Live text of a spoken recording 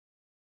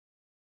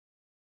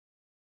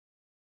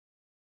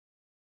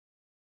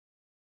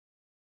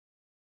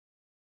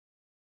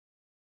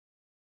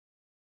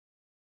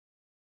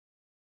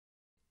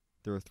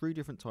There are 3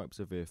 different types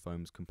of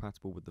earphones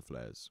compatible with the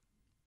flares.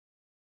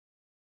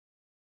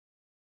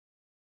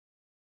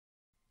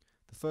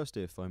 The first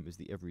earphone is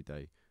the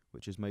Everyday,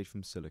 which is made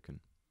from silicon.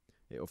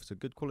 It offers a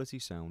good quality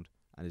sound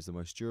and is the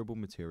most durable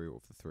material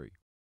of the 3.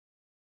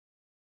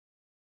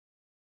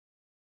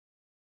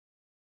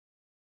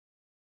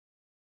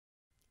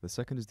 The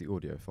second is the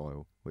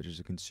Audiophile, which is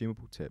a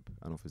consumable tip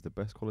and offers the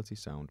best quality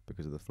sound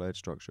because of the flared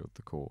structure of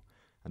the core,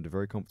 and are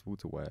very comfortable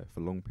to wear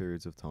for long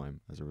periods of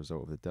time as a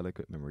result of the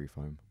delicate memory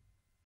foam.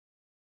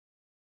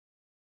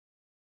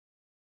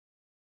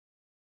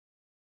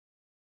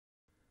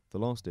 The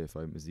last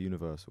earphone is the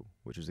Universal,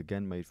 which is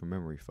again made from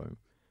memory foam,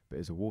 but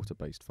is a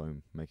water-based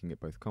foam, making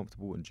it both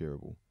comfortable and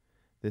durable.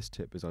 This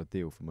tip is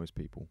ideal for most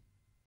people.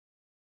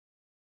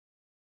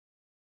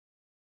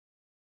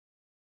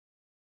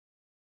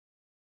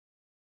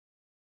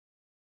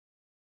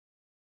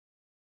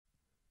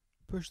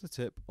 Push the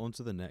tip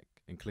onto the neck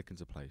and click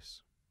into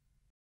place.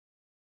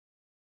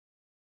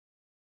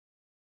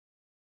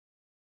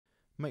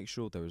 Make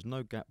sure there is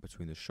no gap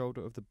between the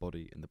shoulder of the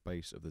body and the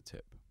base of the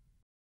tip.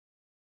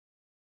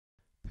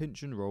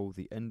 Pinch and roll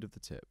the end of the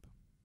tip.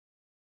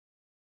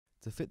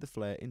 To fit the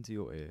flare into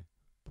your ear,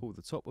 pull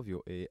the top of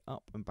your ear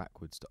up and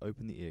backwards to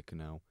open the ear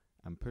canal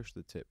and push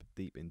the tip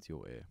deep into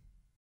your ear.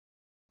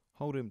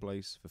 Hold in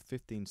place for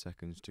 15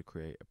 seconds to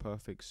create a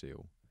perfect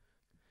seal.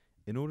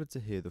 In order to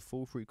hear the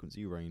full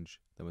frequency range,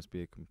 there must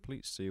be a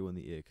complete seal in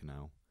the ear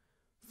canal.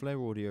 Flare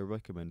Audio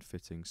recommend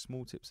fitting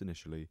small tips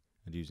initially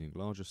and using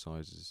larger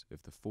sizes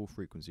if the full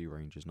frequency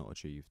range is not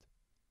achieved.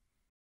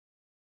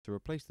 To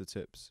replace the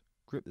tips,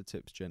 grip the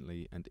tips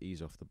gently and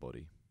ease off the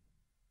body.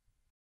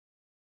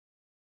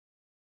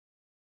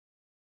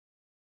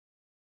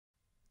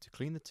 To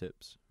clean the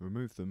tips,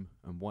 remove them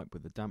and wipe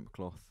with a damp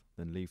cloth,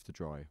 then leave to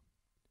dry.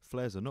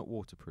 Flares are not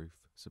waterproof,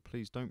 so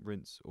please don't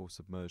rinse or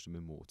submerge them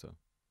in water.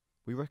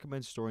 We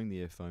recommend storing the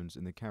earphones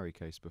in the carry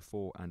case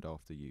before and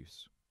after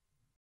use.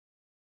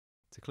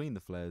 To clean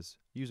the flares,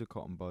 use a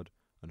cotton bud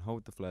and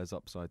hold the flares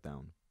upside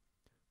down.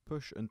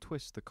 Push and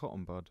twist the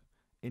cotton bud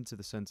into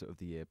the centre of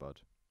the earbud.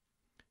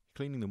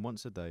 Cleaning them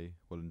once a day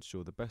will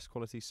ensure the best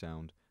quality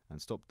sound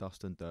and stop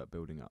dust and dirt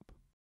building up.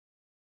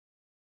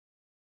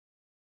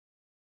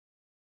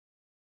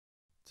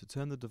 To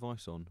turn the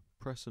device on,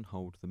 press and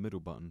hold the middle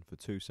button for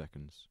 2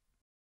 seconds.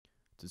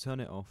 To turn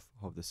it off,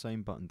 hold the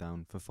same button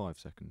down for 5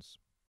 seconds.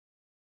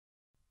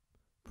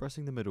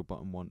 Pressing the middle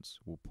button once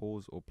will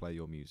pause or play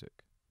your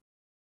music.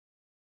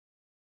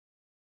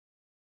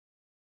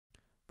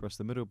 Press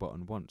the middle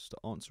button once to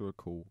answer a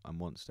call and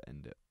once to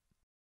end it.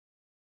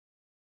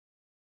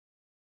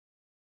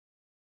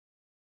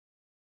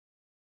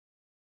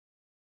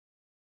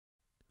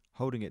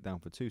 Holding it down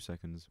for 2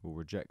 seconds will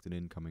reject an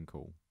incoming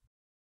call.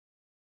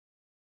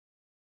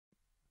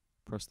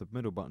 Press the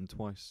middle button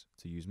twice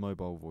to use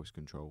mobile voice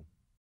control.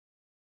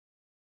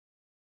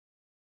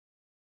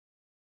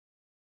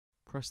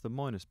 Press the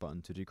minus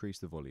button to decrease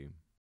the volume.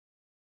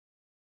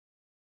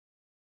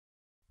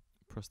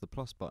 Press the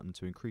plus button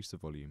to increase the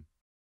volume.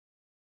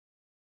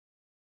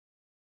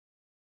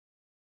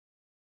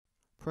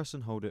 Press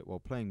and hold it while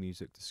playing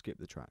music to skip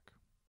the track.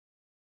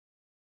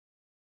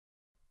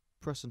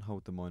 Press and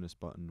hold the minus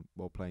button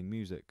while playing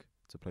music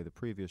to play the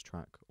previous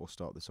track or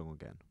start the song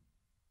again.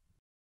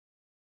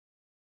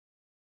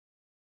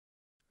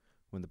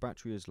 When the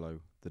battery is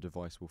low, the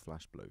device will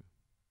flash blue.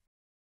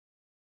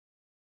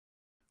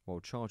 While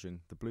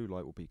charging, the blue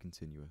light will be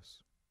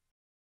continuous.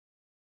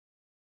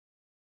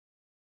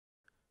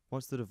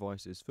 Once the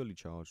device is fully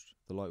charged,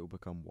 the light will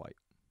become white.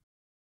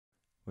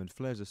 When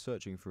flares are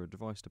searching for a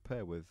device to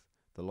pair with,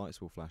 the lights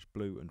will flash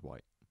blue and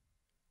white.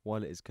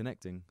 While it is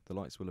connecting, the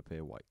lights will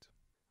appear white.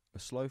 A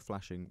slow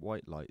flashing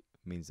white light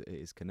means that it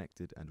is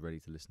connected and ready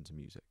to listen to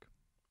music.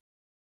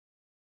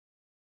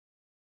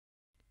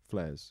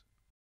 Flares.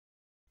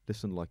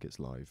 Listen like it's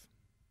live.